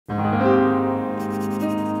Hello,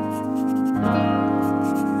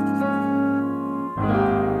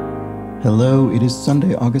 it is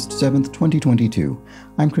Sunday, August 7th, 2022.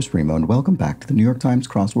 I'm Chris Remo, and welcome back to the New York Times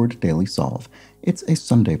Crossword Daily Solve. It's a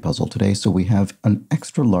Sunday puzzle today, so we have an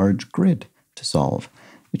extra large grid to solve.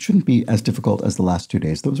 It shouldn't be as difficult as the last 2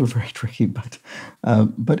 days. Those were very tricky, but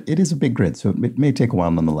it is a big grid, so it may take a while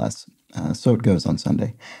nonetheless. So it goes on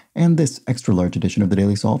Sunday. And this extra large edition of the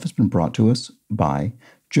Daily Solve has been brought to us by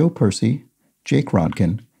Joe Percy, Jake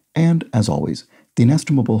Rodkin, and, as always, the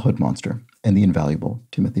inestimable Hood Monster and the invaluable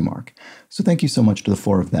Timothy Mark. So thank you so much to the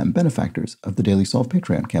four of them, benefactors of the Daily Solve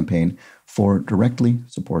Patreon campaign, for directly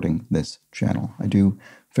supporting this channel. I do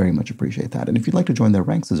very much appreciate that. And if you'd like to join their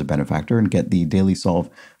ranks as a benefactor and get the Daily Solve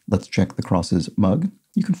Let's Check the Crosses mug,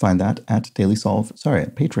 you can find that at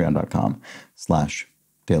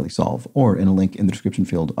patreon.com/dailysolve, or in a link in the description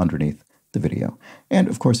field underneath the video. And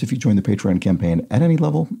of course, if you join the Patreon campaign at any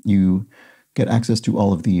level, you get access to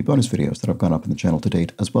all of the bonus videos that have gone up in the channel to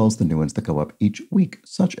date, as well as the new ones that go up each week,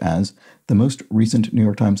 such as the most recent New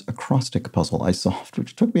York Times acrostic puzzle I solved,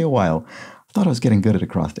 which took me a while. I thought I was getting good at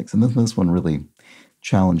acrostics, and then this one really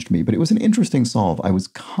challenged me. But it was an interesting solve. I was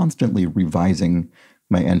constantly revising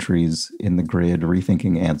my entries in the grid,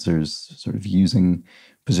 rethinking answers, sort of using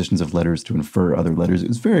positions of letters to infer other letters. It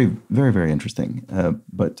was very, very, very interesting,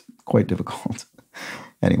 but quite difficult.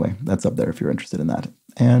 Anyway, that's up there if you're interested in that.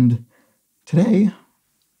 And today,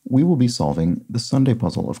 we will be solving the Sunday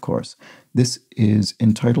puzzle, of course. This is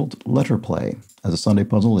entitled Letter Play. As a Sunday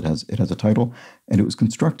puzzle, it has a title, and it was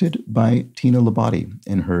constructed by Tina Labate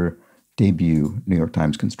in her debut New York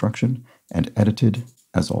Times construction, and edited,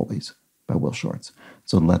 as always, by Will Shorts.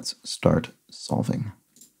 So let's start solving.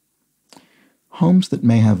 Homes that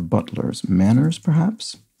may have butlers. Manners,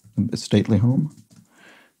 perhaps? A stately home?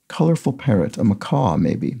 Colorful parrot. A macaw,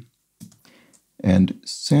 maybe. And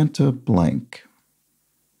Santa blank.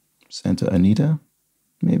 Santa Anita,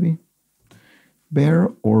 maybe?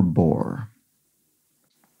 Bear or boar?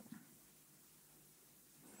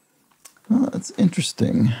 Well, that's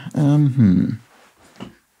interesting.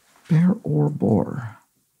 Bear or boar?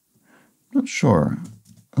 Not sure.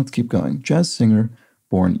 Let's keep going. Jazz singer,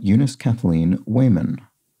 born Eunice Kathleen Wayman.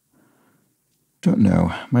 Don't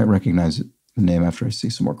know. Might recognize the name after I see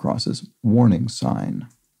some more crosses. Warning sign.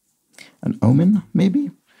 An omen,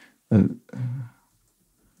 maybe? You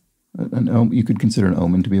could consider an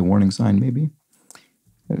omen to be a warning sign, maybe?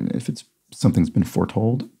 If something's been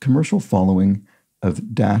foretold. Commercial following of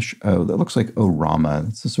 -O. That looks like O-Rama.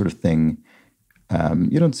 That's the sort of thing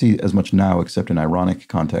you don't see as much now except in ironic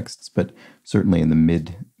contexts, but certainly in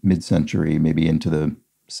the mid-century, maybe into the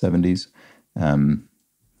 70s.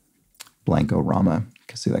 Blanko-Rama. You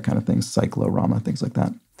can see that kind of thing. Cyclo-Rama, things like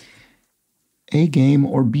that. A game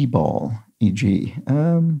or B-ball, e.g.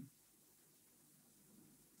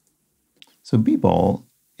 So B-ball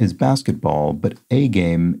is basketball, but A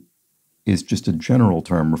game is just a general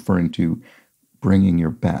term referring to bringing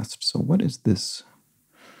your best. So what is this?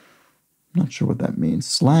 I'm not sure what that means.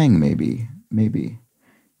 Slang, maybe. Maybe.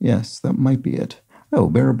 Yes, that might be it. Oh,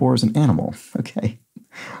 bear or boar is an animal. Okay.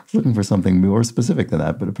 I was looking for something more specific than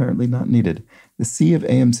that, but apparently not needed. The C of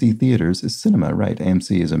AMC Theaters is cinema, right?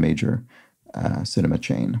 AMC is a major cinema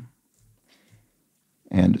chain.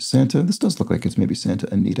 And Santa, this does look like it's maybe Santa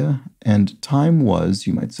Anita. And time was,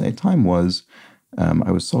 you might say, I was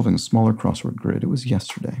solving a smaller crossword grid. It was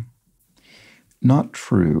yesterday. Not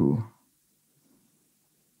true.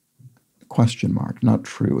 Question mark, not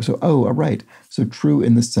true. So, right. So true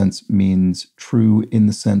in this sense means true in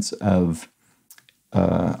the sense of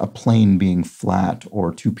a plane being flat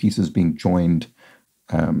or two pieces being joined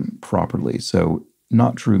properly. So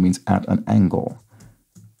not true means at an angle,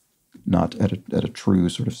 not at a true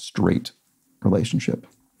sort of straight relationship.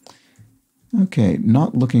 Okay,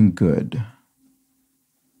 not looking good.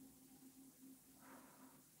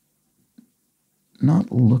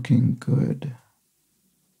 Not looking good.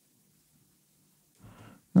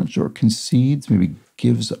 Not sure. Concedes, maybe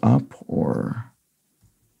gives up, or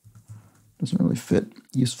doesn't really fit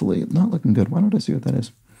usefully. Not looking good. Why don't I see what that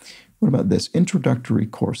is? What about this? Introductory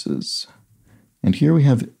courses. And here we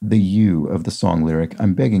have the you of the song lyric.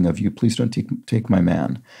 I'm begging of you, please don't take my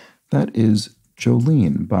man. That is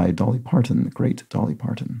Jolene by Dolly Parton, the great Dolly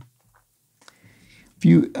Parton.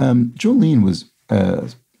 Jolene was a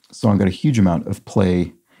song got a huge amount of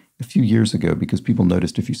play a few years ago because people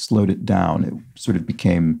noticed if you slowed it down, it sort of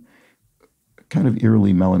became kind of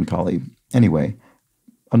eerily melancholy. Anyway,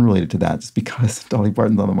 unrelated to that, just because Dolly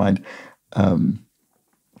Parton's on the mind.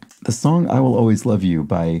 The song I Will Always Love You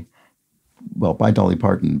by Dolly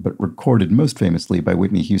Parton, but recorded most famously by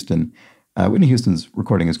Whitney Houston, Whitney Houston's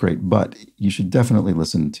recording is great, but you should definitely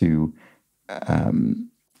listen to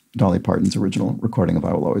Dolly Parton's original recording of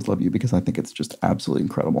I Will Always Love You, because I think it's just absolutely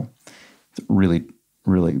incredible. It's really,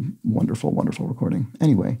 really wonderful, wonderful recording.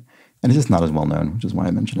 Anyway, and it's just not as well known, which is why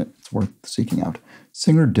I mention it. It's worth seeking out.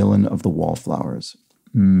 Singer Dylan of the Wallflowers.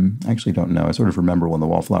 I actually don't know. I sort of remember when the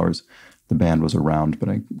Wallflowers, the band, was around, but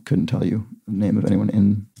I couldn't tell you the name of anyone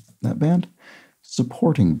in that band.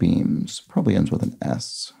 Supporting Beams. Probably ends with an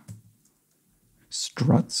S.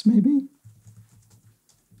 Struts, maybe?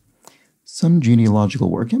 Some genealogical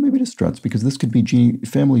work. Yeah, maybe it is Struts, because this could be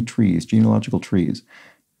family trees, genealogical trees.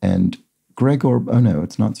 And Gregor, oh no,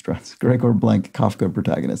 it's not Struts. Gregor Blank, Kafka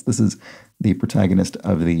protagonist. This is the protagonist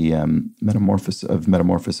of the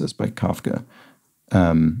Metamorphosis by Kafka.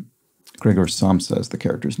 Gregor Samsa is the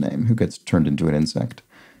character's name, who gets turned into an insect.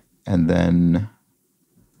 And then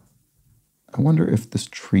I wonder if this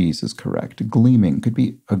trees is correct. Gleaming could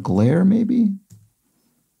be a glare, maybe?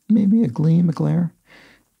 Maybe a gleam, a glare.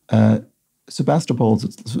 Sebastopol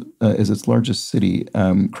is its largest city.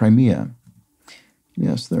 Crimea.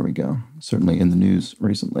 Yes, there we go. Certainly in the news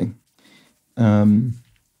recently.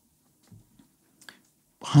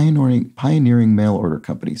 Pioneering mail order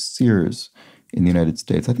company, Sears, in the United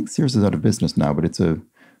States. I think Sears is out of business now, but it's a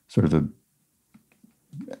sort of a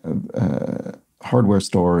hardware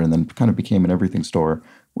store, and then kind of became an everything store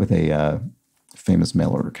with a famous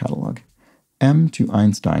mail order catalog. M to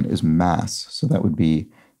Einstein is mass, so that would be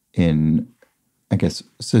in, I guess,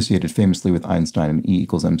 associated famously with Einstein, and E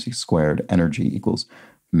equals mc squared. Energy equals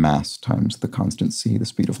mass times the constant c, the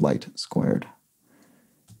speed of light, squared.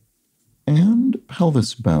 And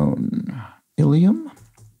pelvis bone. Ilium,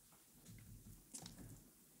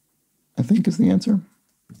 I think, is the answer.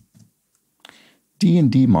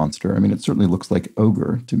 D&D monster. I mean, it certainly looks like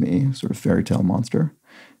ogre to me, sort of fairy tale monster.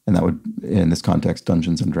 And that would, in this context,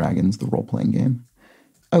 Dungeons and Dragons, the role-playing game.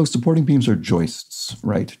 Oh, supporting beams are joists,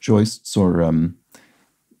 right? Joists or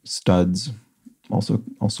studs,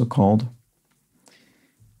 also called.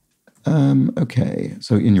 Okay,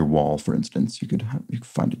 so in your wall, for instance, you could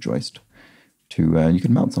find a joist to you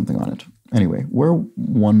could mount something on it. Anyway, where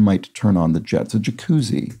one might turn on the jets, a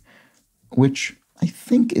jacuzzi, which I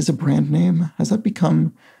think is a brand name. Has that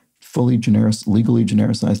become fully legally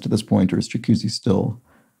genericized at this point, or is jacuzzi still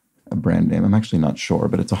a brand name? I'm actually not sure,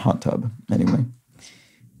 but it's a hot tub anyway.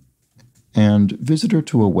 And visitor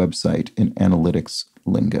to a website in analytics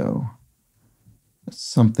lingo.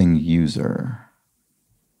 Something user.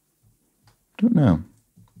 Don't know.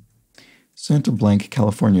 Santa Blank,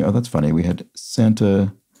 California. Oh, that's funny. We had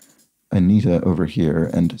Santa Anita over here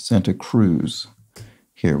and Santa Cruz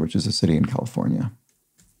here, which is a city in California.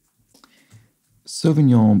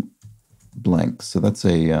 Sauvignon Blanc. So that's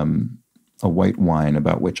a white wine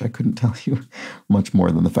about which I couldn't tell you much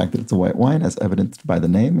more than the fact that it's a white wine, as evidenced by the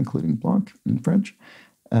name, including Blanc in French.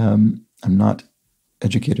 I'm not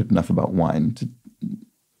educated enough about wine to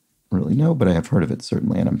really know, but I have heard of it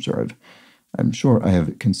certainly, and I'm sure I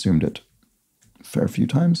have consumed it a fair few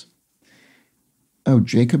times. Oh,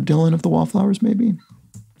 Jacob Dylan of the Wallflowers, maybe?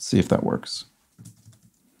 Let's see if that works.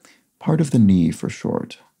 Part of the knee for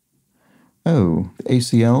short. Oh, the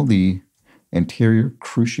ACL, the anterior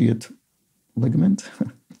cruciate ligament.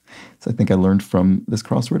 So I think I learned from this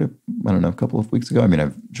crossword, I don't know, a couple of weeks ago. I mean,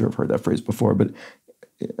 I've sure heard that phrase before, but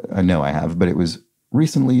I know I have, but it was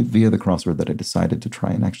recently via the crossword that I decided to try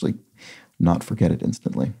and actually not forget it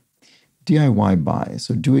instantly. DIY buy,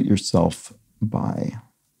 so do it yourself buy.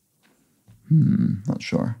 Not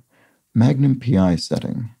sure. Magnum PI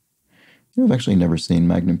setting. You know, I've actually never seen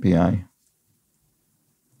Magnum PI.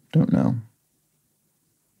 Don't know.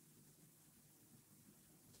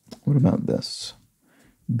 What about this?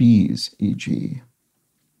 Bees, e.g.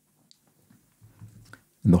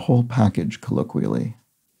 And the whole package, colloquially.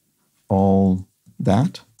 All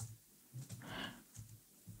that?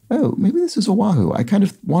 Oh, maybe this is Oahu. I kind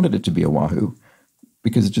of wanted it to be Oahu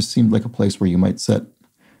because it just seemed like a place where you might set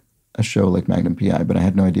a show like Magnum PI, but I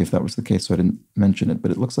had no idea if that was the case, so I didn't mention it,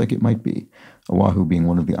 but it looks like it might be. Oahu being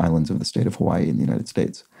one of the islands of the state of Hawaii in the United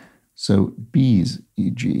States. So bees,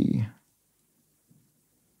 e.g.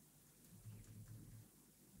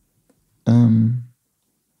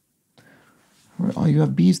 Well, you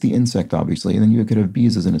have bees, the insect, obviously, and then you could have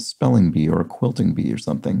bees as in a spelling bee or a quilting bee or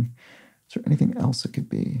something. Is there anything else it could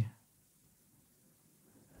be?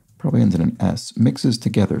 Probably ends in an S. Mixes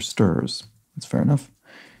together, stirs. That's fair enough.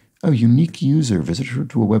 Oh, unique user, visitor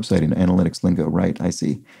to a website in analytics lingo. Right, I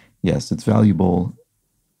see. Yes, it's valuable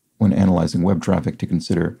when analyzing web traffic to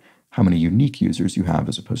consider how many unique users you have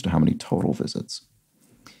as opposed to how many total visits.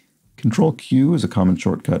 Control Q is a common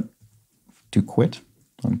shortcut to quit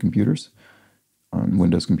on computers. on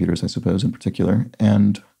Windows computers, I suppose, in particular,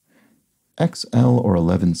 and XL or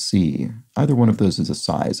 11C. Either one of those is a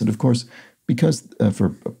size. And of course, because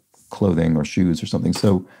for clothing or shoes or something,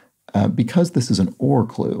 so because this is an or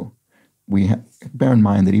clue, bear in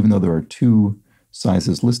mind that even though there are two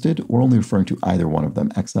sizes listed, we're only referring to either one of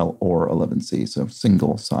them, XL or 11C, so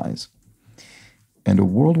single size. And a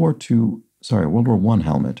World War I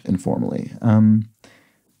helmet, informally. World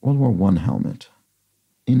War I helmet,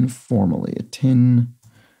 informally. A tin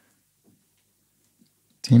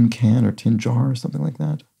can or tin jar or something like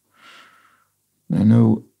that. And I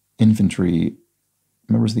know infantry,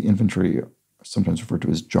 members of the infantry are sometimes referred to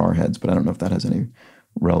as jarheads, but I don't know if that has any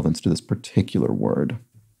relevance to this particular word.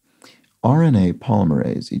 RNA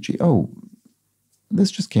polymerase, e.g. Oh,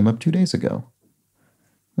 this just came up 2 days ago.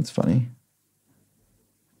 That's funny.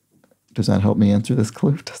 Does that help me answer this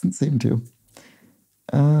clue? Doesn't seem to.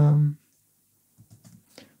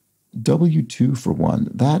 W-2 for one.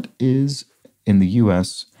 That is, in the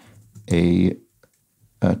U.S., a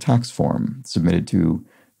tax form submitted to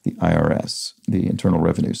the IRS, the Internal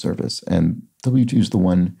Revenue Service, and W-2 is the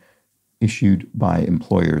one issued by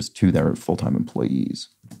employers to their full-time employees.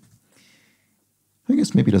 I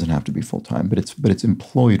guess maybe it doesn't have to be full-time, but it's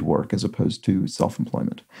employed work as opposed to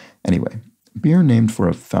self-employment. Anyway, beer named for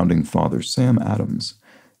a founding father, Sam Adams,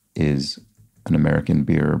 is an American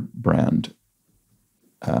beer brand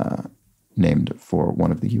named for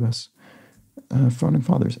one of the U.S. Founding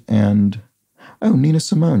fathers. And, oh, Nina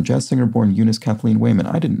Simone, jazz singer born Eunice Kathleen Wayman.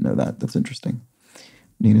 I didn't know that. That's interesting.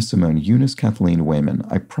 Nina Simone, Eunice Kathleen Wayman.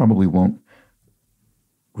 I probably won't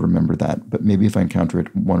remember that, but maybe if I encounter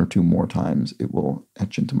it one or two more times, it will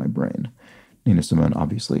etch into my brain. Nina Simone,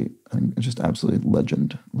 obviously, just absolutely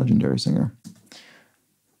legendary singer.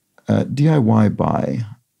 DIY buy.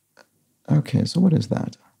 Okay, so what is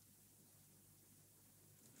that?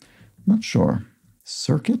 Not sure.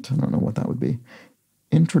 Circuit? I don't know what that would be.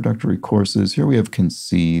 Introductory courses. Here we have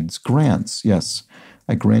concedes. Grants. Yes,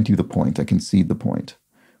 I grant you the point. I concede the point.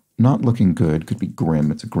 Not looking good could be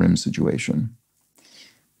grim. It's a grim situation.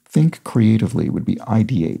 Think creatively would be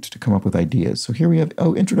ideate, to come up with ideas. So here we have,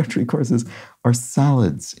 oh, introductory courses are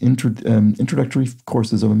salads, introductory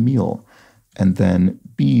courses of a meal. And then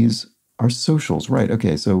B's are socials, right?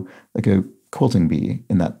 Okay, so like a quilting bee,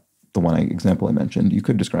 in that, the one example I mentioned, you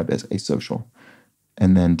could describe it as a social.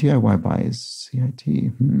 And then DIY buy is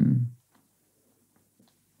CIT.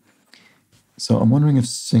 So I'm wondering if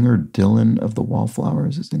singer Dylan of the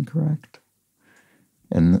Wallflowers is incorrect.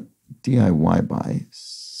 And DIY buy,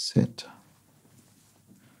 sit.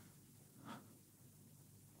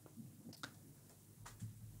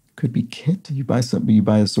 Could be kit. You buy something, you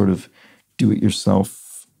buy a sort of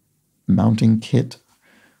do-it-yourself mounting kit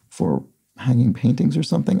for hanging paintings or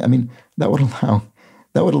something. I mean, that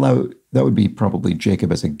would be probably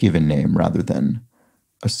Jacob as a given name rather than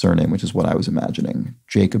a surname, which is what I was imagining.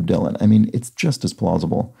 Jacob Dylan. I mean, it's just as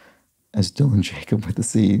plausible as Dylan Jacob with a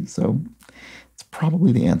C, so it's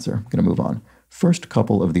probably the answer. I'm going to move on. First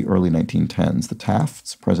couple of the early 1910s, the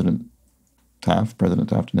Tafts, President Taft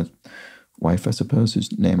and his wife, I suppose,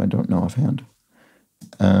 whose name I don't know offhand.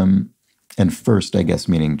 And first, I guess,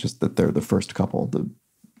 meaning just that they're the first couple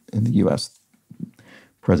in the U.S.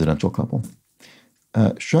 presidential couple.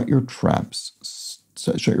 Shut your traps.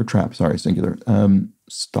 Shut your trap, sorry, singular.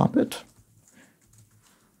 Stop it.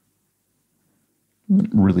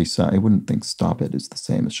 I wouldn't think stop it is the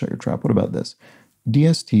same as shut your trap. What about this?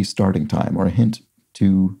 DST starting time, or a hint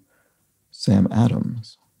to Sam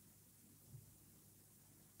Adams.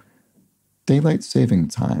 Daylight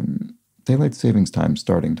savings time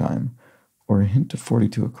starting time, or a hint to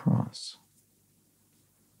 42 across.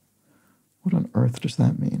 What on earth does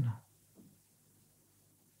that mean?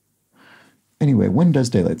 Anyway, when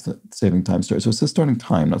does daylight saving time start? So it says starting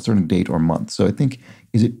time, not starting date or month. So I think,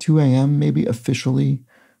 is it 2 a.m. maybe officially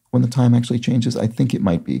when the time actually changes? I think it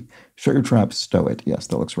might be. Shut your trap, stow it. Yes,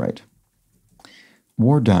 that looks right.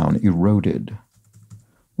 Wore down, eroded.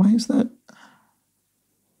 Why is that?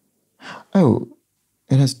 Oh,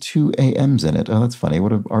 it has 2 a.m.s in it. Oh, that's funny.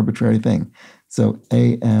 What an arbitrary thing. So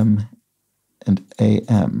a.m. and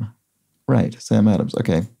a.m. Right, Sam Adams.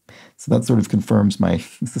 Okay. So that sort of confirms my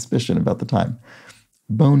suspicion about the time.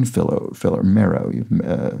 Bone filler, marrow,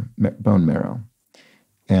 bone marrow.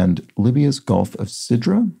 And Libya's Gulf of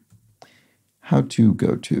Sidra. How to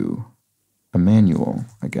go to a manual,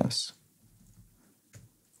 I guess.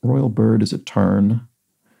 Royal bird is a tern.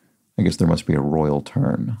 I guess there must be a royal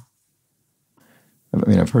tern. I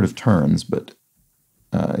mean, I've heard of terns, but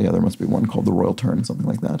yeah, there must be one called the royal tern, something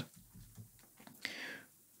like that.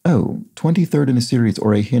 Oh, 23rd in a series,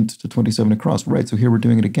 or a hint to 27 across. Right, so here we're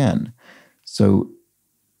doing it again. So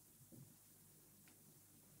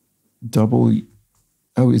W,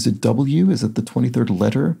 oh, is it W? Is it the 23rd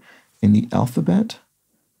letter in the alphabet?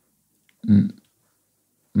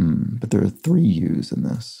 But there are 3 U's in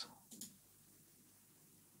this.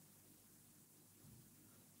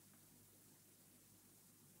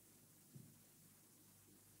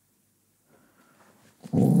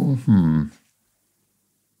 Oh,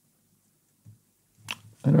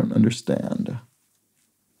 I don't understand.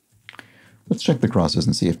 Let's check the crosses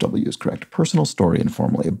and see if W is correct. Personal story,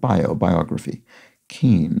 informally. Biography.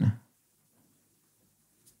 Keen.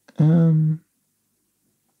 Keen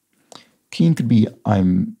could be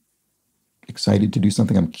I'm excited to do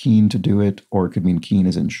something, I'm keen to do it, or it could mean keen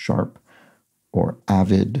as in sharp or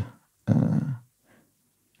avid.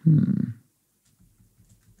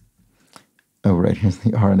 Oh, right, here's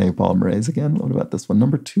the RNA polymerase again. What about this one?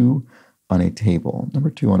 Number 2 on a table. Number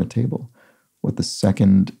 2 on a table. What, the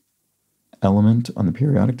second element on the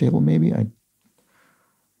periodic table, maybe? I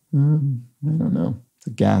don't know. It's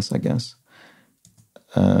a gas, I guess.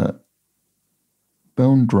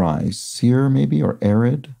 Bone dry. Sear, maybe, or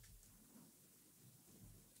arid?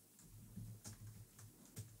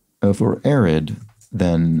 If it were arid,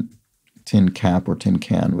 then tin cap or tin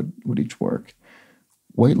can would each work.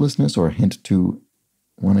 Weightlessness or a hint to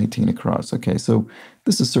 118 across. Okay, so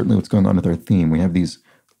this is certainly what's going on with our theme. We have these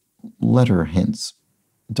letter hints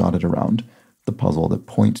dotted around the puzzle that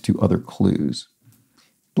point to other clues.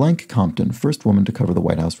 Blank Compton, first woman to cover the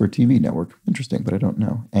White House for a TV network. Interesting, but I don't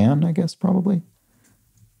know. Anne, I guess, probably.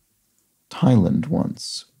 Thailand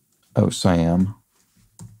once. Oh, Siam.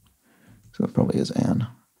 So that probably is Anne.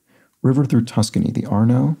 River through Tuscany, the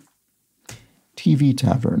Arno. TV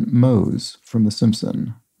Tavern, Mose from The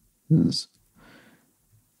Simpsons.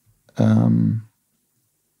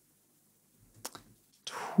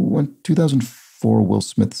 2004 Will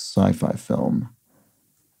Smith sci-fi film.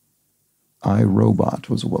 I, Robot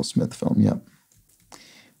was a Will Smith film, yep.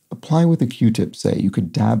 Apply with a Q-tip, say. You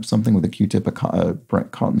could dab something with a Q-tip, a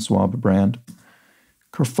cotton swab brand.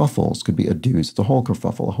 Kerfuffles could be a-do's. It's a whole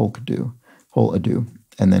kerfuffle, a whole do, whole a-do.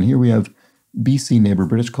 And then here we have BC neighbor,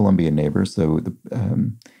 British Columbia neighbor. So the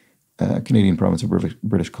Canadian province of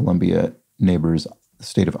British Columbia neighbors the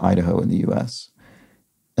state of Idaho in the U.S.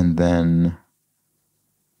 And then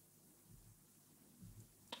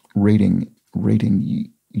rating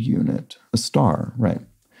unit, a star, right?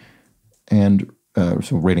 And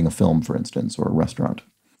so rating a film, for instance, or a restaurant.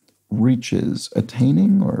 Reaches,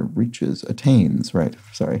 attaining, or reaches, attains, right?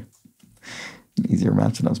 Sorry. An easier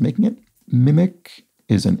match than I was making it. Mimic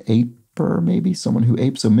is an aper, maybe, someone who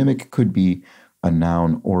apes. So mimic could be a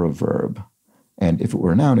noun or a verb. And if it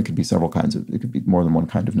were a noun, it could be several kinds of, it could be more than one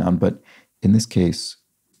kind of noun. But in this case,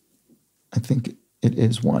 I think it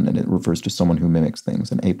is one, and it refers to someone who mimics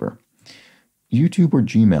things, an aper. YouTube or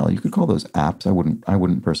Gmail, you could call those apps. I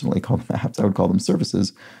wouldn't personally call them apps. I would call them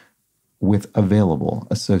services with available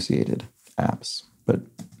associated apps. But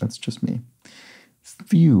that's just me.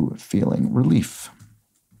 Few feeling, relief.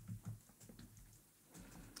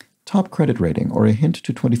 Top credit rating, or a hint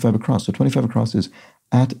to 25 across. So 25 across is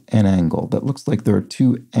at an angle. That looks like there are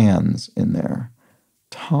 2 ands in there.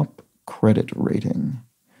 Top credit rating.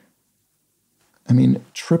 I mean,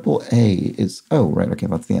 AAA is, oh, right, okay,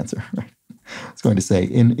 that's the answer. Right. I was going to say,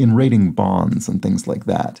 in rating bonds and things like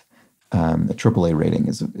that, a AAA rating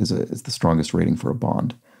is the strongest rating for a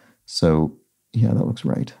bond. So, yeah, that looks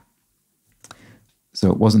right. So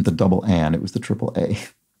it wasn't the double "and", it was the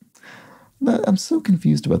AAA. I'm so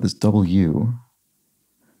confused about this W.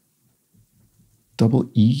 Double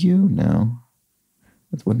EU? No.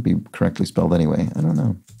 That wouldn't be correctly spelled anyway. I don't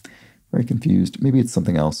know. Very confused. Maybe it's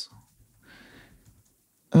something else.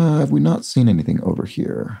 Have we not seen anything over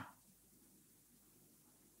here?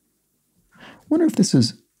 I wonder if this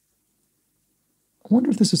is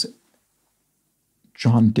the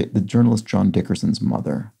journalist John Dickerson's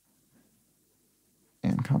mother.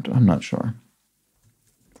 Anne Compton. I'm not sure.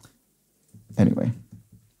 Anyway.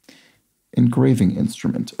 Engraving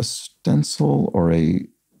instrument. A stencil or a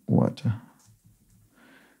what?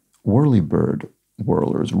 Whirlybird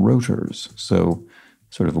whirlers, rotors. So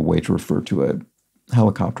sort of a way to refer to a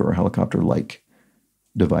helicopter or helicopter-like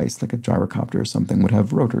device, like a gyrocopter or something, would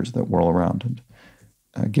have rotors that whirl around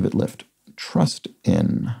and give it lift. Trust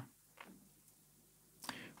in.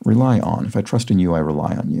 Rely on. If I trust in you, I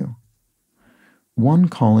rely on you. One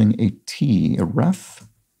calling a T, a ref,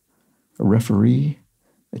 a referee,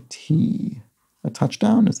 a T. A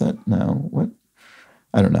touchdown? Is that? No. What?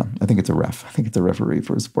 I don't know. I think it's a ref. I think it's a referee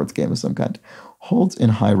for a sports game of some kind. Holds in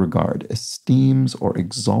high regard. Esteems or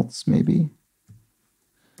exalts, maybe.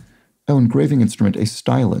 Oh, engraving instrument, a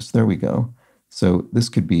stylus. There we go. So this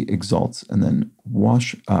could be exalts and then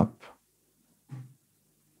wash up.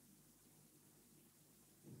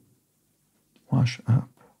 Wash up.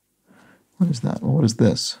 What is that? Well, what is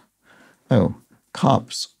this? Oh,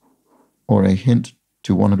 cops, or a hint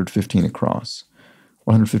to 115 across.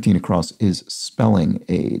 115 across is spelling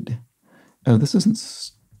aid. Oh, this isn't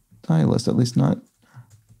stylist, at least not.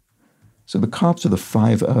 So the cops are the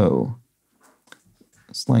 5-0,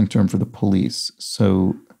 slang term for the police.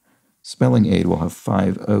 So spelling aid will have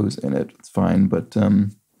 5 O's in it. It's fine, but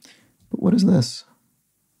what is this?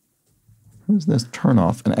 What is this? Turn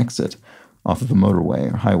off, an exit off of a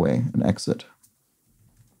motorway or highway, an exit.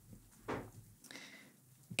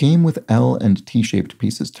 Game with L and T-shaped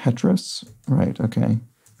pieces. Tetris? Right, okay.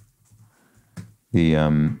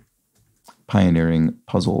 The pioneering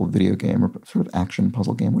puzzle video game, or sort of action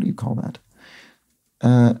puzzle game. What do you call that?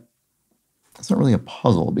 It's not really a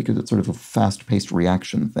puzzle because it's sort of a fast-paced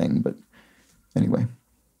reaction thing, but anyway.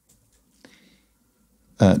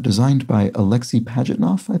 Designed by Alexei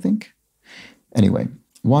Pajitnov, I think. Anyway,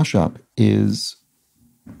 wash up is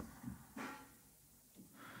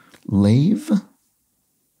lave.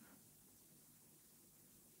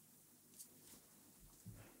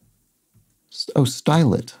 Oh,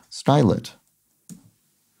 style it. Style it.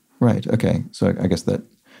 Right, okay. So I guess that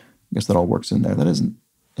all works in there. That isn't,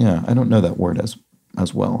 yeah, I don't know that word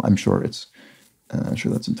as well. I'm sure it's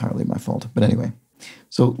sure that's entirely my fault. But anyway.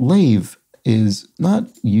 So lave is not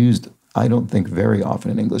used, I don't think, very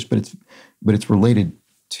often in English, but it's related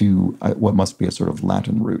to what must be a sort of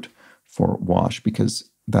Latin root for wash,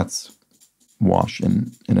 because that's wash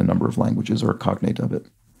in a number of languages, or a cognate of it.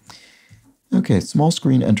 Okay, small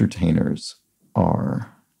screen entertainers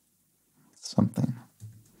are something.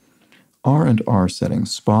 R and R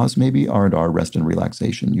settings. Spas, maybe. R and R, rest and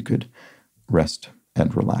relaxation. You could rest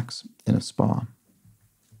and relax in a spa.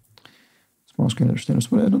 Small screen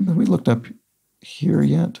entertainers. What, I don't think we looked up here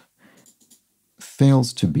yet.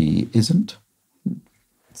 Fails to be, isn't.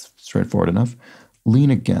 It's straightforward enough.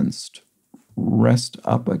 Lean against. Rest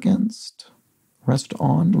up against. Rest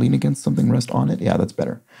on. Lean against something, rest on it. Yeah, that's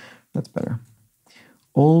better. That's better.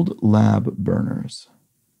 Old lab burners.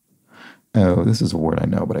 Oh, this is a word I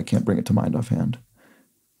know, but I can't bring it to mind offhand.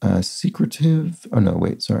 Secretive. Oh, no,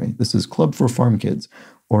 wait, sorry. This is Club for Farm Kids,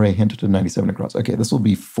 or a hint to 97 across. Okay, this will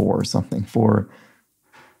be 4 something. 4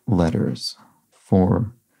 letters.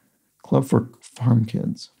 For Club for Farm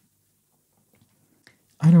Kids.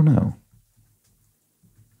 I don't know.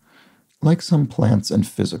 Like some plants and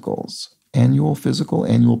physicals. Annual physical,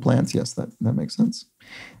 annual plants. Yes, that makes sense.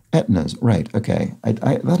 Etnas, right, okay.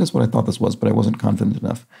 That is what I thought this was, but I wasn't confident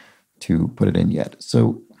enough to put it in yet.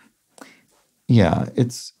 So, yeah,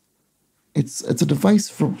 it's a device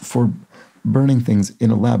for burning things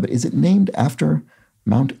in a lab, but is it named after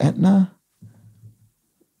Mount Etna?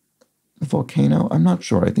 The volcano? I'm not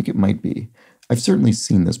sure. I think it might be. I've certainly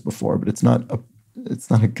seen this before, but it's not a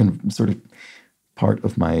sort of part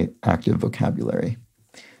of my active vocabulary.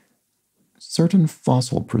 Certain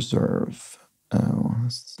fossil preserve. Oh,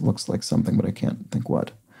 this looks like something, but I can't think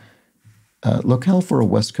what. Locale for a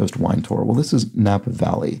West Coast wine tour. Well, this is Napa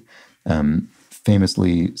Valley,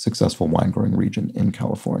 famously successful wine growing region in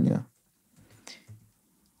California.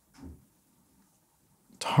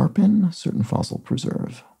 Tarpon, certain fossil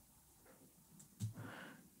preserve.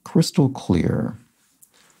 Crystal clear.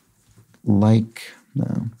 Like,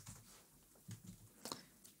 no.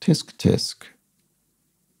 Tisk tisk.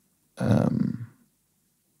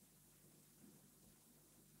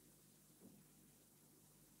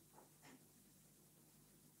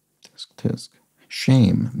 Tisk.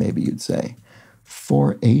 Shame, maybe you'd say.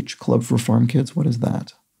 4-H, Club for Farm Kids, what is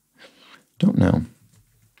that? Don't know.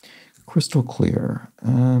 Crystal clear.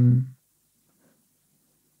 Yeah,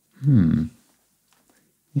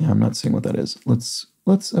 I'm not seeing what that is. Let's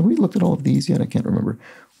have we looked at all of these yet? I can't remember.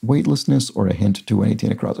 Weightlessness or a hint to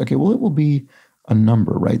 118 across. Okay, well, it will be a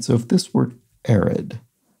number, right? So if this were arid,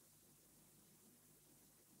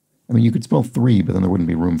 I mean, you could spell 3, but then there wouldn't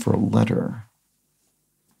be room for a letter.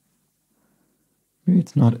 Maybe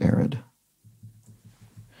it's not arid.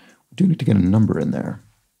 We do need to get a number in there.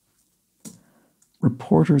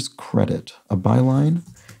 Reporter's credit. A byline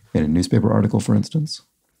in a newspaper article, for instance.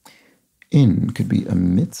 In could be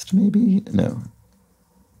amidst, maybe? No.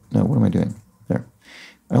 No, what am I doing? There.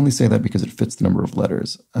 I only say that because it fits the number of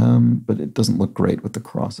letters, but it doesn't look great with the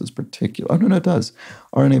crosses particular. Oh, no, it does.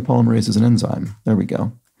 RNA polymerase is an enzyme. There we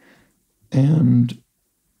go. And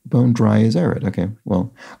bone dry is arid. Okay,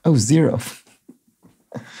 well, oh, 0.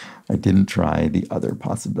 I didn't try the other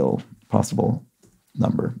possible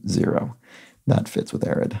number, 0. That fits with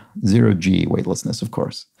arid. 0G, weightlessness, of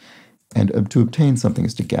course. And to obtain something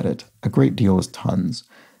is to get it. A great deal is tons.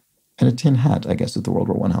 And a tin hat, I guess, is the World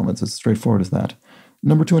War I helmets. It's as straightforward as that.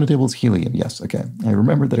 Number 2 on the table is helium. Yes, okay. I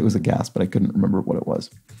remembered that it was a gas, but I couldn't remember what it was.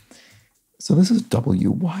 So this is W.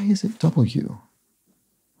 Why is it W?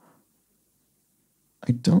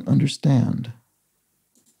 I don't understand.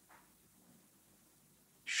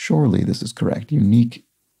 Surely this is correct. Unique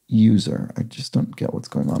user. I just don't get what's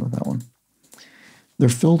going on with that one. They're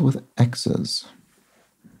filled with X's.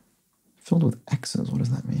 Filled with X's, what does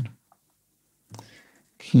that mean?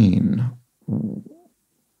 Keen.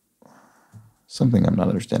 Something I'm not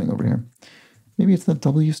understanding over here. Maybe it's that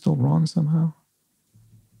W still wrong somehow?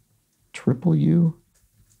 Triple U?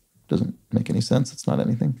 Doesn't make any sense. It's not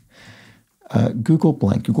anything. Google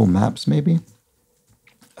blank. Google Maps, maybe?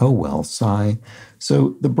 Oh, well, sigh.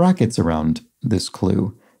 So the brackets around this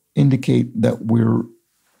clue indicate that we're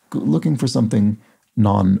looking for something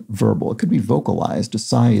non-verbal. It could be vocalized. A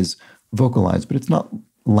sigh is vocalized, but it's not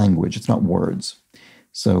language. It's not words.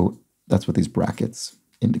 So that's what these brackets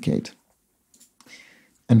indicate.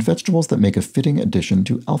 And vegetables that make a fitting addition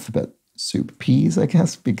to alphabet soup. Peas, I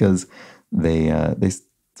guess, because it's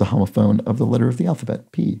a homophone of the letter of the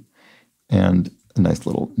alphabet, P. And a nice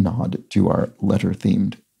little nod to our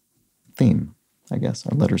letter-themed theme, I guess,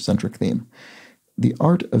 our letter-centric theme. The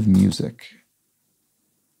art of music.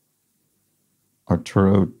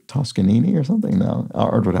 Arturo Toscanini or something? No,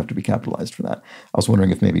 art would have to be capitalized for that. I was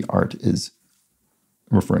wondering if maybe art is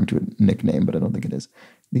referring to a nickname, but I don't think it is.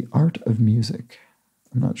 The art of music.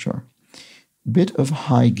 I'm not sure. Bit of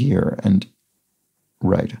high gear, and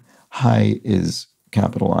right, high is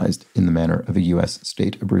capitalized in the manner of a U.S.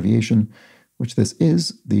 state abbreviation, which this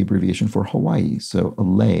is the abbreviation for Hawaii. So a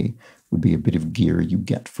lei would be a bit of gear you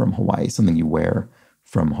get from Hawaii, something you wear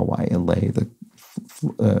from Hawaii, a lei, the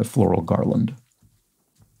floral garland.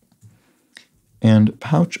 And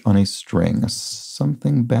pouch on a string, a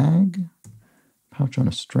something bag? Pouch on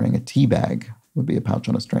a string, a tea bag would be a pouch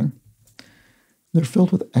on a string. They're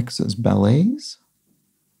filled with X's. Ballets?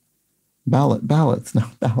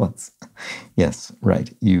 Ballots. Yes,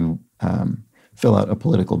 right. You fill out a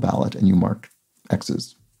political ballot and you mark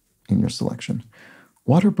X's in your selection.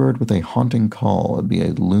 Waterbird with a haunting call would be a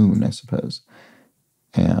loon, I suppose.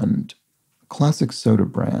 And classic soda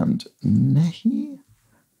brand, Nehi?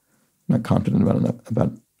 Not confident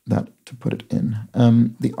about that to put it in.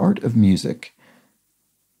 The art of music.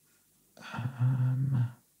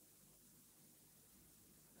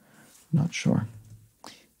 Not sure.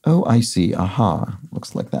 Oh, I see. Aha.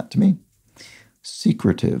 Looks like that to me.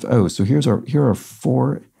 Secretive. Oh, so here are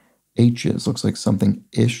 4 H's. Looks like something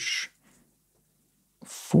ish.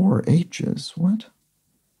 4 H's. What?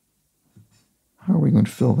 How are we going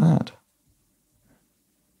to fill that?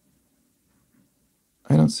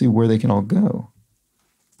 I don't see where they can all go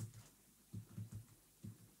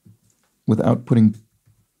without putting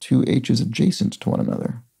 2 H's adjacent to one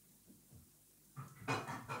another.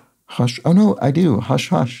 Hush. Oh, no, I do. Hush,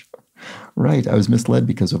 hush. Right, I was misled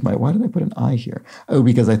because of why did I put an I here? Oh,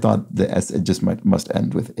 because I thought the S, it just must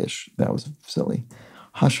end with ish. That was silly.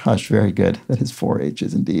 Hush, hush, very good. That is 4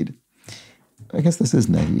 H's indeed. I guess this is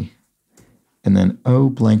Nehi. And then, oh,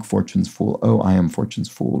 blank Fortune's Fool. Oh, I am Fortune's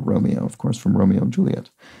Fool, Romeo, of course, from Romeo and Juliet.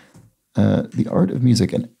 The art of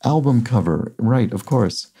music, an album cover. Right, of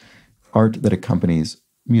course. Art that accompanies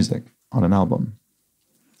music on an album.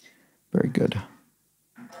 Very good.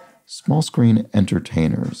 Small screen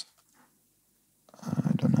entertainers.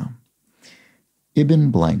 I don't know.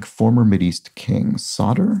 Ibn blank, former Mideast king.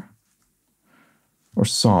 Solder? Or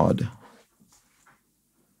sod?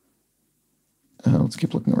 Let's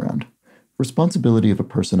keep looking around. Responsibility of a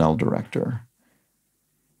personnel director.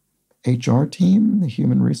 HR team? The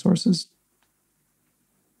human resources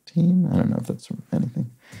team? I don't know if that's anything.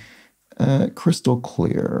 Crystal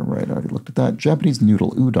clear. Right, I already looked at that. Japanese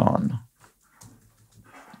noodle, udon.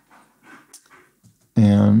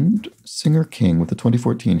 And Singer King with the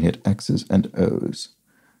 2014 hit X's and O's.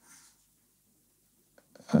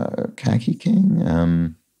 Khaki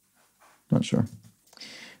King? Not sure.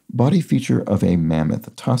 Body feature of a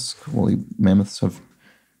mammoth. Tusk. Well, mammoths have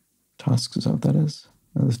tusks. Is that what that is?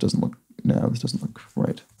 No, this doesn't look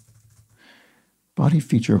right. Body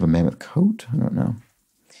feature of a mammoth coat? I don't know.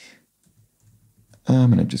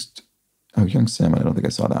 Young Salmon, I don't think I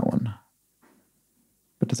saw that one.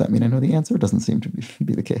 But does that mean I know the answer? It doesn't seem to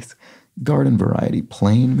be the case. Garden variety.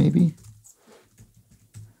 Plain, maybe?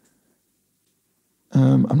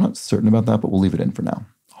 I'm not certain about that, but we'll leave it in for now.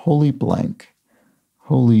 Holy blank.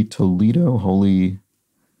 Holy Toledo. Holy...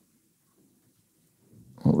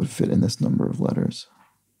 What would fit in this number of letters?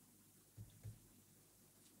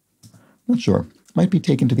 Not sure. Might be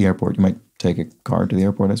taken to the airport. You might take a car to the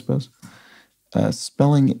airport, I suppose.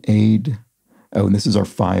 Spelling aid. Oh, and this is our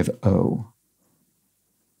 5-0.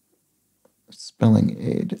 Spelling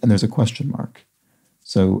aid. And there's a question mark.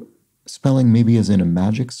 So spelling maybe as in a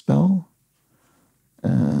magic spell.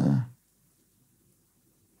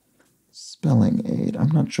 Spelling aid. I'm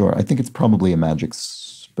not sure. I think it's probably a magic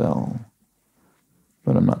spell,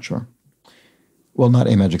 but I'm not sure. Well, not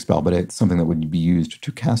a magic spell, but it's something that would be used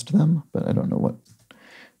to cast them, but I don't know what.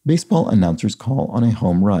 Baseball announcers call on a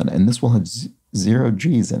home run, and this will have 0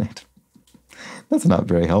 G's in it. That's not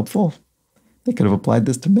very helpful. They could have applied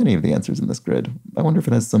this to many of the answers in this grid. I wonder if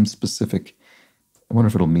it has some specific... I wonder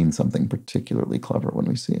if it'll mean something particularly clever when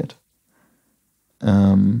we see it.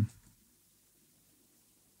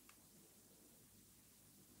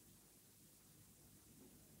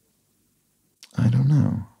 I don't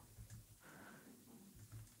know.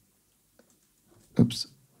 Oops.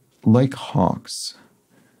 Like hawks.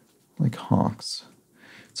 Like hawks.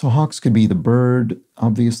 So hawks could be the bird,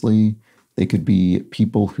 obviously. They could be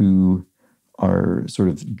people who are sort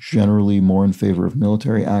of generally more in favor of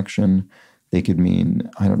military action. They could mean,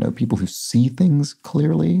 I don't know, people who see things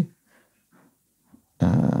clearly.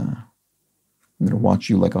 I'm going to watch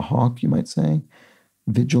you like a hawk, you might say.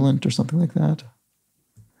 Vigilant or something like that.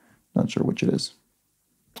 Not sure which it is.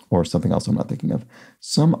 Or something else I'm not thinking of.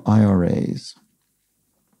 Some IRAs.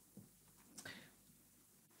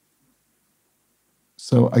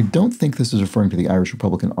 So I don't think this is referring to the Irish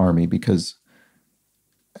Republican Army because,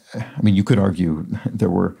 I mean, you could argue there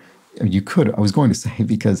were, you could, I was going to say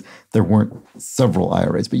because there weren't several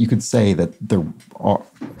IRAs, but you could say that there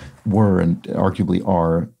were and arguably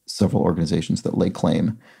are several organizations that lay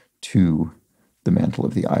claim to the mantle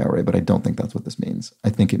of the IRA, but I don't think that's what this means. I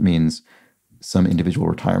think it means some individual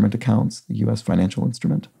retirement accounts, the U.S. financial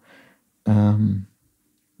instrument. I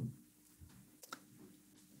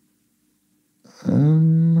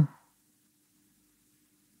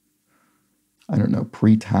don't know,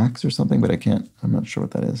 pre-tax or something, but I'm not sure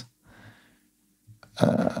what that is.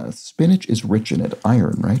 Spinach is rich in it.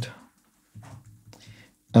 Iron, right?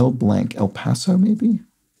 El Paso, maybe?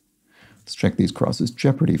 Let's check these crosses.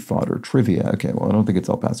 Jeopardy fodder, trivia. Okay, well, I don't think it's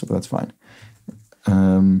El Paso, but that's fine.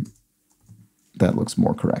 That looks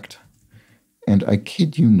more correct. And I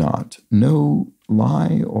kid you not, no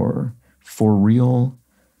lie or for real.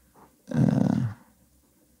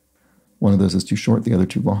 One of those is too short, the other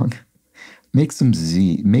too long. Makes some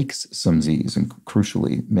Z's, and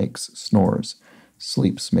crucially makes snores.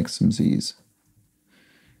 Sleeps makes some Z's.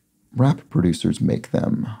 Rap producers make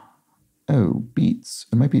them. Oh, beats.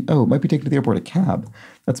 It might be taken to the airport, a cab.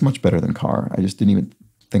 That's much better than car. I just didn't even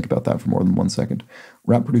think about that for more than 1 second.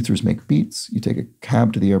 Rap producers make beats. You take a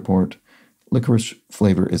cab to the airport. Licorice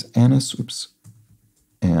flavor is anise. Oops.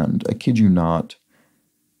 And I kid you not,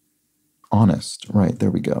 honest. Right,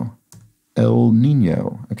 there we go. El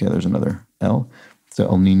Nino. Okay, there's another L. So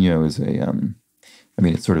El Nino is a, I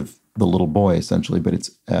mean, it's sort of the little boy, essentially, but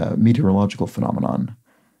it's a meteorological phenomenon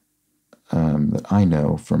that I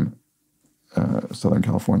know from Southern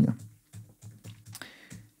California.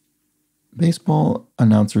 Baseball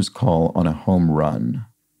announcers call on a home run.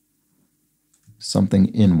 Something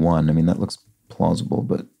in one. I mean, that looks plausible,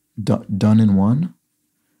 but done in one?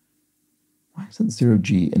 Why is it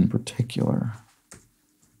 0G in particular?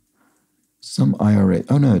 Some IRA.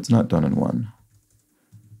 Oh, no, it's not done in one.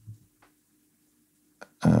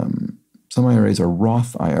 Some IRAs are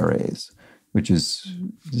Roth IRAs, which is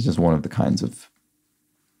just one of the kinds of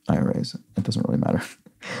IRAs. It doesn't really matter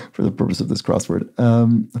for the purpose of this crossword.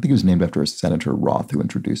 I think it was named after a Senator Roth who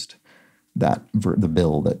introduced that the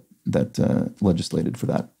bill that legislated for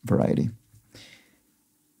that variety.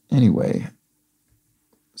 Anyway,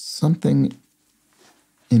 something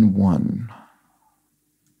in one.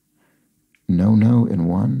 No in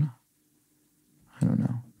one. I don't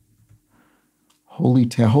know. Holy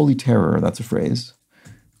terror, that's a phrase.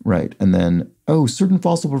 Right, and then, certain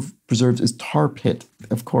fossil preserves is tar pit,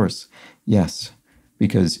 of course. Yes,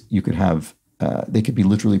 because you could have, they could be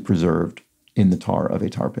literally preserved in the tar of a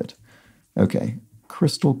tar pit. Okay,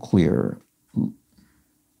 crystal clear.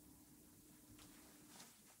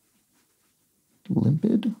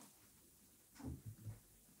 Limpid?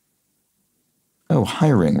 Oh,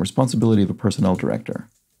 hiring, responsibility of a personnel director.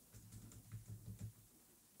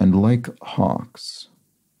 And like hawks.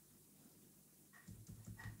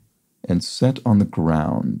 And set on the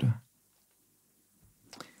ground.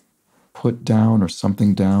 Put down or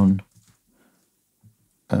something down.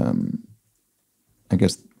 I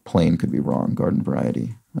guess plain could be wrong, garden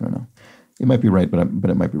variety. I don't know. It might be right, but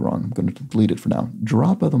it might be wrong. I'm going to delete it for now.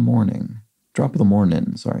 Drop of the morning,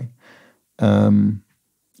 sorry. A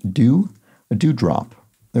dewdrop.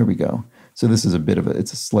 There we go. So this is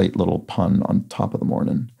it's a slight little pun on top of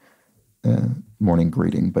the morning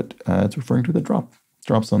greeting, but it's referring to the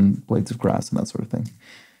drops on blades of grass and that sort of thing.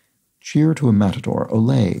 Cheer to a matador,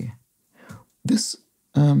 olé. This,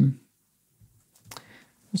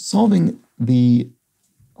 solving the,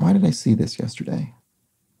 why did I see this yesterday?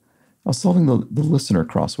 I was solving the listener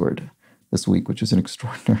crossword this week, which is an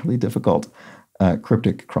extraordinarily difficult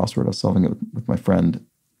cryptic crossword. I was solving it with my friend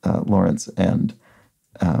Lawrence, and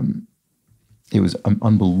it was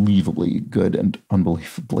unbelievably good and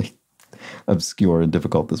unbelievably obscure and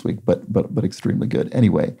difficult this week, but extremely good.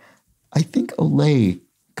 Anyway, I think olé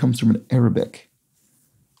comes from an Arabic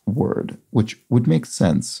word, which would make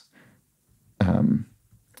sense,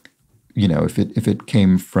 if it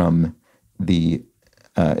came from the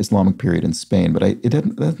Islamic period in Spain. But it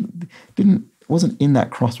wasn't in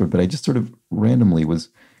that crossword. But I just sort of randomly was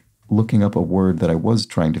looking up a word that I was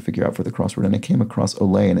trying to figure out for the crossword, and I came across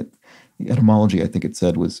olé, and the etymology I think it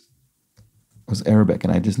said was Arabic,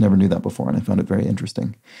 and I just never knew that before, and I found it very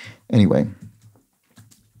interesting. Anyway,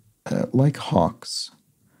 like hawks.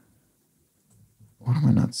 What am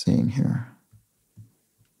I not seeing here?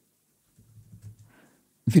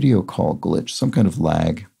 Video call glitch, some kind of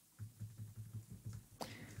lag.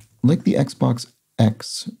 Like the Xbox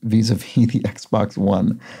X vis-a-vis the Xbox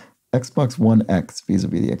One. Xbox One X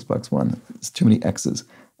vis-a-vis the Xbox One. It's too many X's.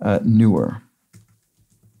 Newer.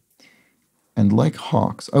 And like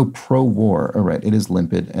hawks. Oh, pro-war. All right, it is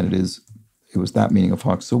limpid, and it was that meaning of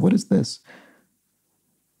hawks. So what is this?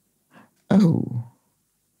 Oh,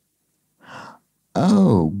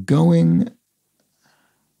 going,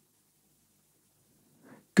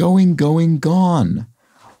 gone.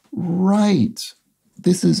 Right.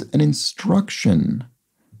 This is an instruction.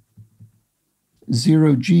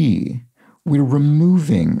 0G. We're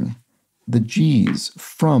removing the G's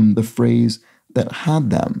from the phrase that had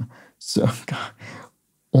them. So,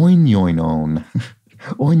 oinyoinon,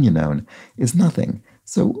 oinyonon is nothing.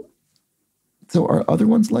 So are other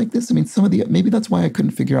ones like this? I mean, maybe that's why I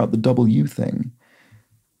couldn't figure out the W thing.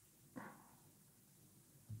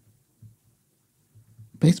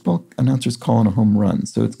 Baseball announcers calling a home run.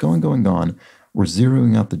 So it's going, gone. We're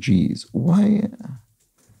zeroing out the G's. Why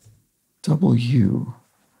W?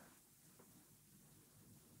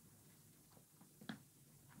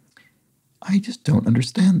 I just don't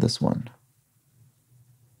understand this one.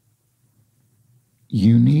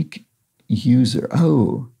 Unique user.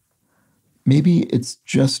 Oh, maybe it's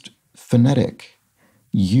just phonetic.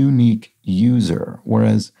 Unique user.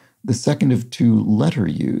 Whereas the second of two letter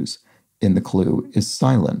U's in the clue is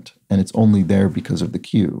silent, and it's only there because of the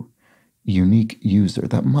Q. Unique user.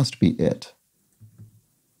 That must be it.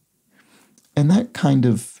 And that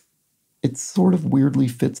it sort of weirdly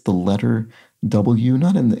fits the letter W,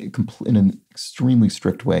 not in an extremely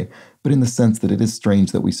strict way, but in the sense that it is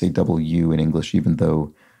strange that we say W in English, even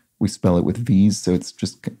though we spell it with V's. So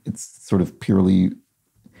it's sort of purely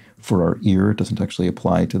for our ear. It doesn't actually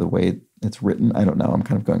apply to the way it's written. I don't know. I'm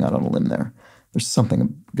kind of going out on a limb there. There's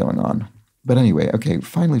something going on. But anyway, okay,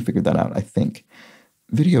 finally figured that out, I think.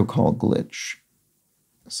 Video call glitch.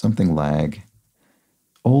 Something lag.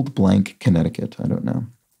 Old blank Connecticut. I don't know.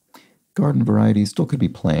 Garden variety still could be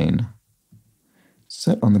plain.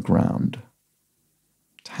 Set on the ground.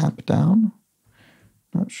 Tap down?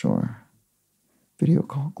 Not sure. Video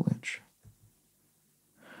call glitch.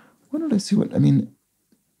 What did I see?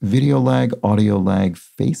 Video lag, audio lag,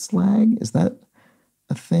 face lag? Is that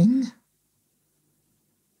a thing?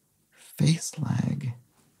 Face lag.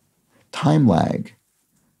 Time lag.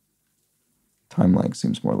 Time lag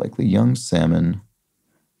seems more likely. Young salmon.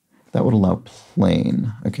 That would allow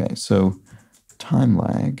plain. Okay, so time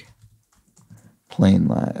lag. Plain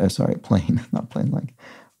lag. Plain, not plain lag.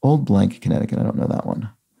 Old blank Connecticut. I don't know that one.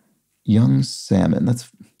 Young salmon.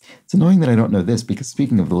 It's annoying that I don't know this, because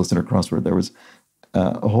speaking of the listener crossword, there was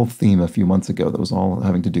a whole theme a few months ago that was all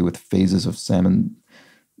having to do with phases of salmon's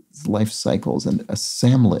life cycles, and a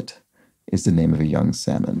samlet is the name of a young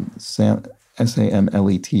salmon.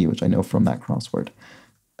 S-A-M-L-E-T, which I know from that crossword.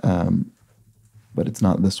 But it's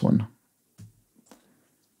not this one.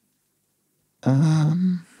 I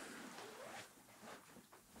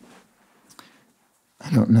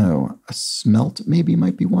don't know. A smelt maybe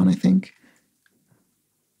might be one, I think.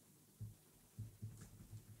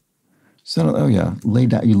 Oh yeah, lay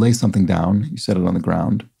down. You lay something down. You set it on the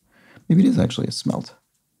ground. Maybe it is actually a smelt.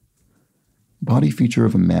 Body feature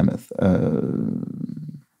of a mammoth.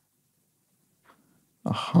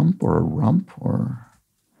 A hump or a rump, or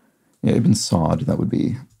yeah, even sawed. That would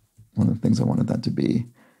be one of the things I wanted that to be,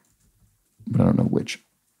 but I don't know which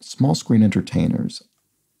Small screen entertainers.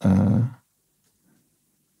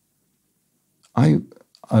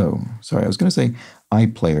 Sorry, I was going to say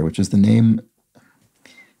iPlayer, which is the name.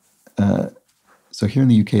 So here in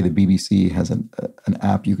the UK, the BBC has an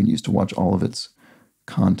app you can use to watch all of its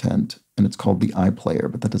content, and it's called the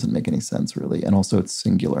iPlayer, but that doesn't make any sense really. And also it's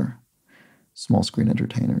singular. Small screen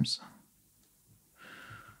entertainers.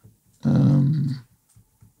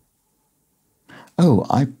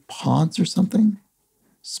 iPods or something?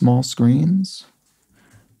 Small screens?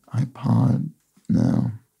 iPod?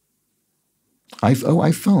 No.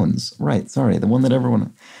 iPhones. Right, sorry. The one that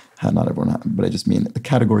everyone had, not everyone had, but I just mean the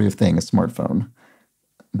category of thing, a smartphone,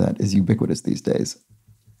 that is ubiquitous these days.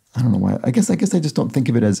 I don't know why. I guess I just don't think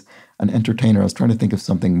of it as an entertainer. I was trying to think of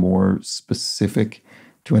something more specific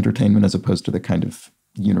to entertainment as opposed to the kind of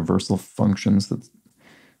universal functions that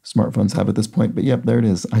smartphones have at this point. But yep, there it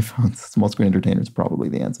is. iPhones, small screen entertainer is probably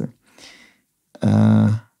the answer.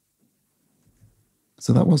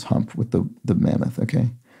 So that was Hump with the mammoth,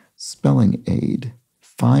 okay? Spelling aid,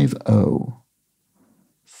 5-0.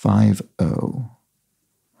 5-0.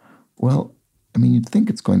 Well, I mean, you'd think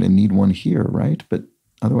it's going to need one here, right? But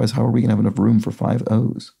otherwise, how are we going to have enough room for 5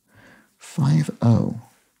 O's? 5-0.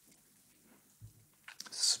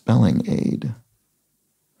 Spelling aid.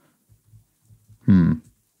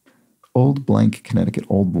 Old Blank, Connecticut.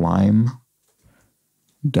 Old Lime.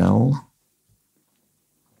 Dell.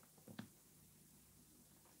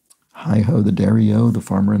 Hi-ho, the dairy-o, the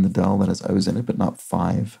farmer in the dell. That has O's in it, but not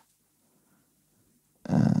 5.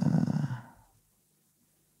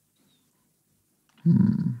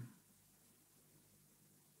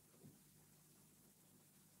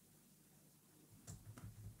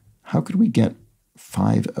 How could we get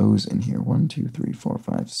 5 O's in here? 1, 2, 3, 4,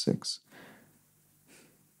 5, 6.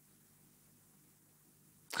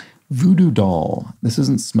 Voodoo doll. This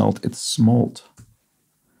isn't smelt, it's smolt.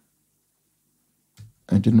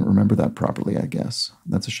 I didn't remember that properly, I guess.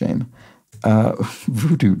 That's a shame.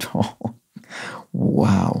 Voodoo doll.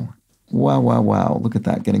 Wow. Wow. Look at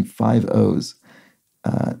that, getting 5 O's.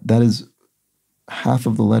 That is half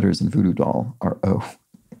of the letters in voodoo doll are O.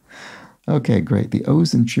 Okay, great. The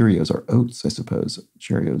O's in Cheerios are oats, I suppose.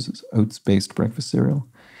 Cheerios is oats-based breakfast cereal.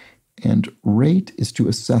 And rate is to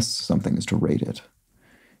assess something, is to rate it.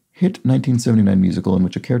 Hit 1979 musical in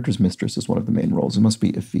which a character's mistress is one of the main roles. It must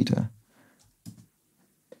be Evita.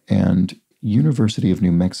 And University of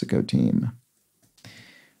New Mexico team.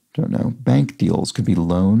 Don't know. Bank deals could be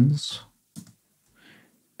loans.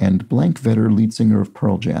 And Blank Vedder, lead singer of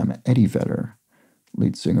Pearl Jam. Eddie Vedder,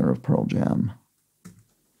 lead singer of Pearl Jam.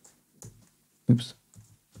 Oops.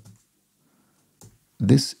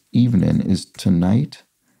 This evening is tonight,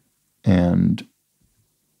 and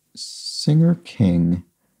Singer King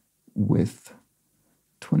with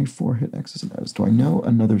 24 hit X's and O's. Do I know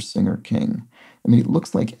another Singer King? I mean, it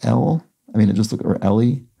looks like L. I mean, it just looks, or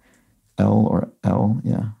Ellie. L or L,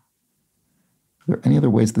 yeah. Are there any other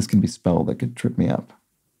ways this can be spelled that could trip me up?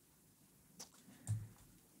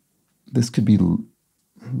 This could be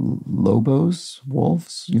Lobos,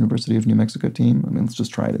 Wolves, University of New Mexico team. I mean, let's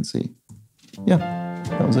just try it and see. Yeah,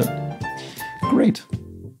 that was it. Great.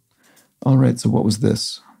 All right, so what was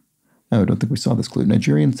this? Oh, I don't think we saw this clue.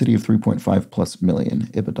 Nigerian city of 3.5 plus million,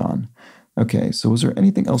 Ibadan. Okay, so was there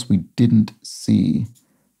anything else we didn't see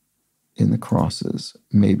in the crosses?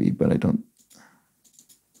 Maybe, but I don't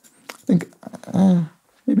think,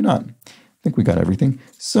 maybe not. I think we got everything.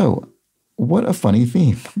 So, what a funny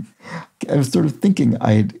theme. I was sort of thinking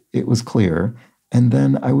it was clear, and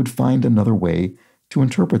then I would find another way to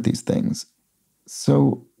interpret these things.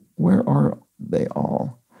 So where are they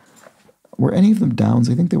all? Were any of them downs?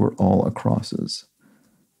 I think they were all acrosses.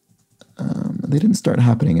 They didn't start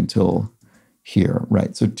happening until here,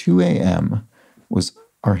 right? So 2 a.m. was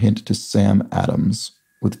our hint to Sam Adams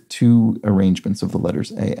with 2 arrangements of the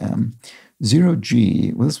letters A.M.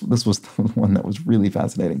 0G, well, this was the one that was really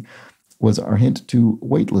fascinating, was our hint to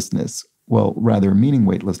weightlessness. Well, rather meaning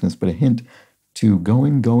weightlessness, but a hint to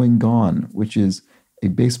going, gone, which is a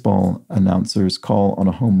baseball announcer's call on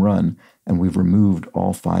a home run, and we've removed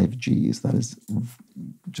all 5 G's. That is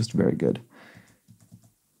just very good.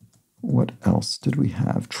 What else did we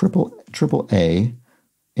have? Triple A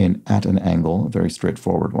in at an angle, a very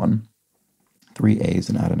straightforward one. 3 A's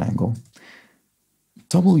in at an angle.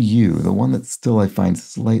 Double U, the one that still I find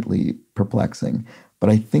slightly perplexing, but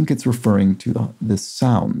I think it's referring to the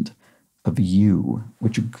sound of U,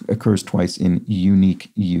 which occurs twice in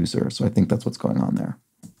unique user. So I think that's what's going on there.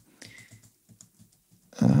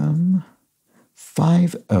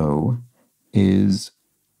 5-0 is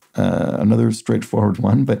another straightforward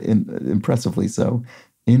one, but impressively so.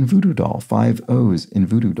 in Voodoo Doll. 5 O's in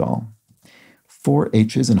Voodoo Doll. 4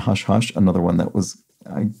 H's in Hush Hush, another one that was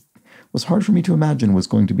hard for me to imagine was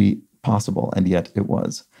going to be possible, and yet it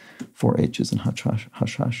was. 4 H's in Hush Hush.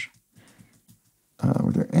 Hush Hush.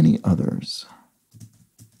 Were there any others?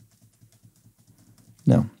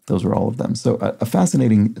 No, those were all of them. So a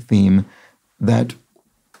fascinating theme that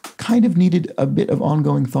kind of needed a bit of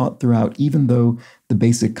ongoing thought throughout, even though the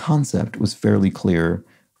basic concept was fairly clear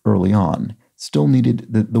early on. Still needed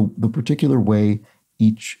the particular way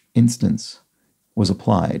each instance was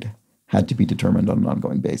applied had to be determined on an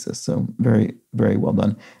ongoing basis. So very, very well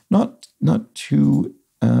done. Not too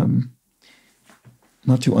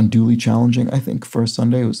unduly challenging, I think, for a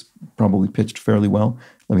Sunday. It was probably pitched fairly well.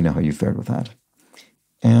 Let me know how you fared with that.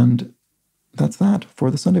 And that's that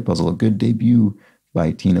for the Sunday puzzle. A good debut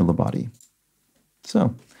by Tina Labate.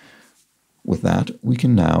 So with that, we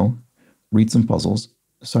can now read some puzzles.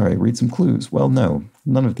 Sorry, read some clues. Well, no,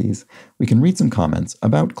 none of these. We can read some comments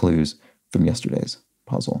about clues from yesterday's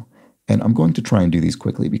puzzle. And I'm going to try and do these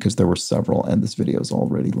quickly because there were several and this video is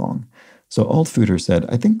already long. So Old Fooder said,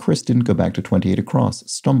 I think Chris didn't go back to 28 across.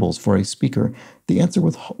 Stumbles for a speaker. The answer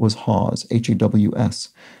was Haws, Haws,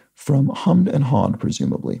 from Hummed and Hawed,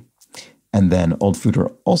 presumably. And then Old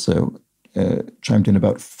Fooder also chimed in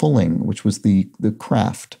about fulling, which was the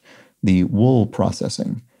craft, the wool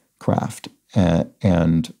processing craft,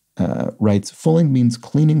 and writes, fulling means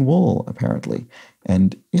cleaning wool, apparently.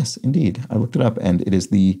 And yes, indeed, I looked it up, and it is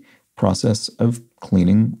the process of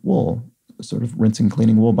cleaning wool, sort of rinsing,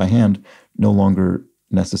 cleaning wool by hand, no longer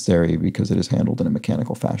necessary because it is handled in a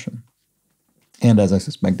mechanical fashion. And as I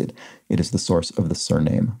suspected, it is the source of the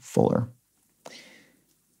surname Fuller.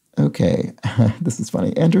 Okay, this is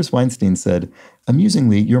funny. Anders Weinstein said,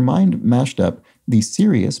 amusingly, your mind mashed up the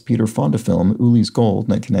serious Peter Fonda film Uli's Gold,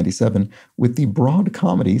 1997, with the broad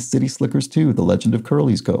comedy City Slickers 2, The Legend of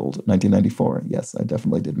Curly's Gold, 1994. Yes, I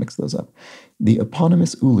definitely did mix those up. The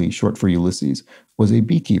eponymous Uli, short for Ulysses, was a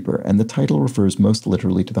beekeeper, and the title refers most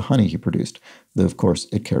literally to the honey he produced, though of course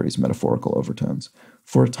it carries metaphorical overtones.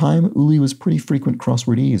 For a time, Uli was pretty frequent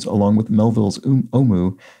crosswordese, along with Melville's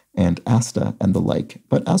Omu and Asta and the like.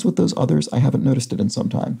 But as with those others, I haven't noticed it in some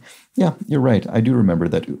time. Yeah, you're right. I do remember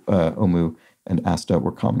that Omu and Asta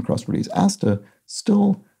were common crosswordese. Asta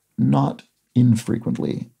still not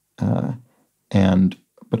infrequently, but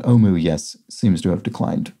Omu, yes, seems to have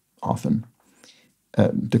declined often,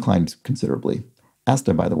 declined considerably.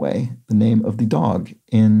 Asta, by the way, the name of the dog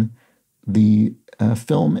in the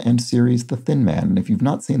film and series The Thin Man. And if you've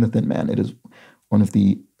not seen The Thin Man, it is one of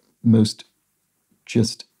the most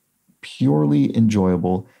just purely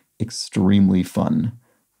enjoyable, extremely fun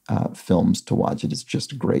films to watch. It is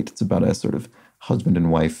just great. It's about a sort of husband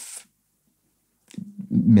and wife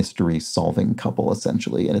mystery solving couple,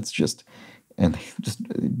 essentially. And it's just, and they just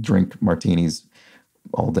drink martinis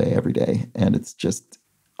all day, every day. And it's just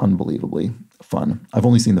unbelievably fun. I've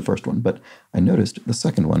only seen the first one, but I noticed the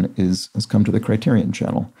second one has come to the Criterion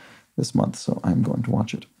channel this month, so I'm going to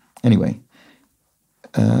watch it. Anyway,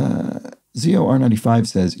 ZOR95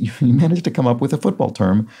 says, you managed to come up with a football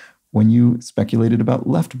term when you speculated about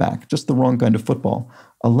left back, just the wrong kind of football.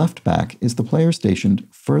 A left back is the player stationed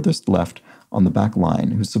furthest left on the back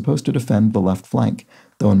line who's supposed to defend the left flank,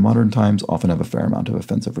 though in modern times often have a fair amount of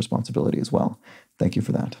offensive responsibility as well. Thank you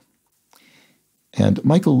for that. And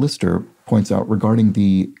Michael Lister points out regarding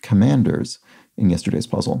the Commanders in yesterday's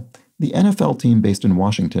puzzle, the NFL team based in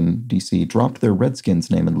Washington, D.C. dropped their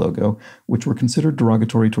Redskins name and logo, which were considered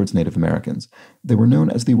derogatory towards Native Americans. They were known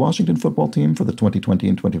as the Washington football team for the 2020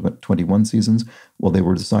 and 2021 seasons while they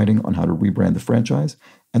were deciding on how to rebrand the franchise,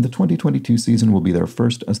 and the 2022 season will be their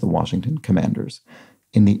first as the Washington Commanders.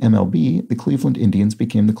 In the MLB, the Cleveland Indians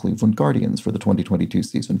became the Cleveland Guardians for the 2022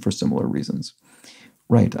 season for similar reasons.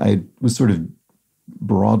 Right, I was sort of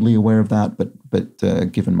broadly aware of that,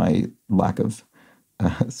 but given my lack of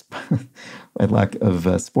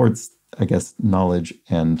sports, I guess, knowledge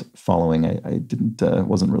and following, I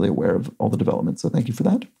wasn't really aware of all the developments. So thank you for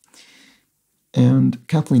that. And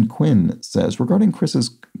Kathleen Quinn says, regarding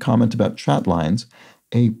Chris's comment about chat lines,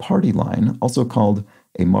 a party line, also called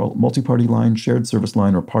a multi-party line, shared service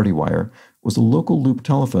line, or party wire, was a local loop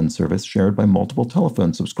telephone service shared by multiple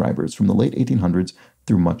telephone subscribers from the late 1800s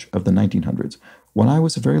through much of the 1900s. When I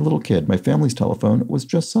was a very little kid, my family's telephone was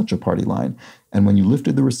just such a party line, and when you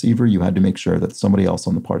lifted the receiver, you had to make sure that somebody else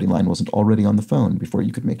on the party line wasn't already on the phone before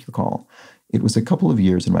you could make your call. It was a couple of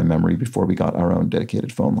years in my memory before we got our own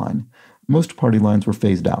dedicated phone line. Most party lines were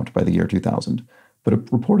phased out by the year 2000, but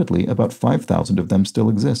reportedly about 5,000 of them still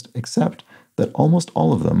exist, except that almost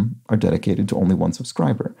all of them are dedicated to only one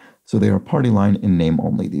subscriber, so they are party line in name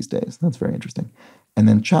only these days. That's very interesting. And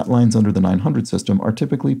then chat lines under the 900 system are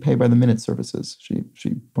typically pay-by-the-minute services, she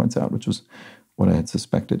points out, which was what I had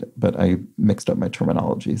suspected, but I mixed up my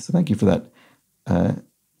terminology. So thank you for that,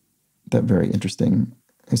 that very interesting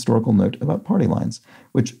historical note about party lines,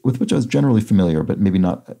 with which I was generally familiar, but maybe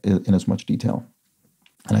not in as much detail.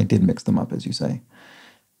 And I did mix them up, as you say.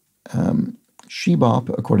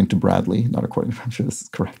 Shebop, according to Bradley, not according, I'm sure this is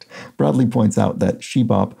correct, Bradley points out that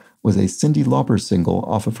Shebop was a Cyndi Lauper single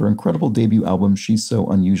off of her incredible debut album, She's So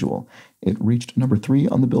Unusual. It reached number 3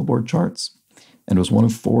 on the Billboard charts and was one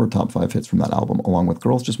of 4 top 5 hits from that album, along with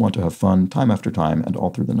Girls Just Want to Have Fun, Time After Time, and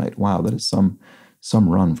All Through the Night. Wow, that is some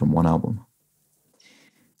run from one album.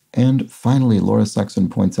 And finally, Laura Sexton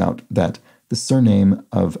points out that the surname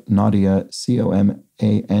of Nadia,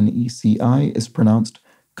 Comaneci, is pronounced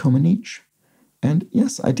Comaneci. And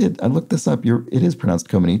yes, I did. I looked this up. It is pronounced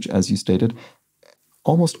Comaneci, as you stated.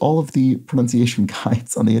 Almost all of the pronunciation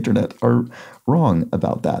guides on the internet are wrong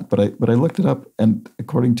about that. But I looked it up, and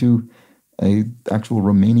according to a actual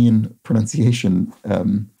Romanian pronunciation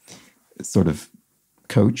sort of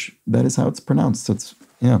coach, that is how it's pronounced. So it's,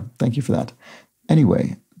 yeah, thank you for that.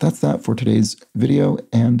 Anyway, that's that for today's video,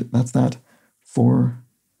 and that's that for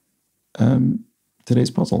today's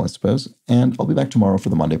puzzle, I suppose. And I'll be back tomorrow for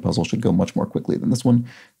the Monday puzzle. Should go much more quickly than this one.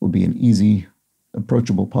 Will be an easy,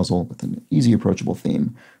 approachable puzzle with an easy, approachable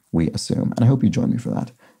theme, we assume. And I hope you join me for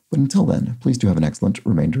that. But until then, please do have an excellent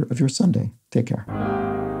remainder of your Sunday. Take care.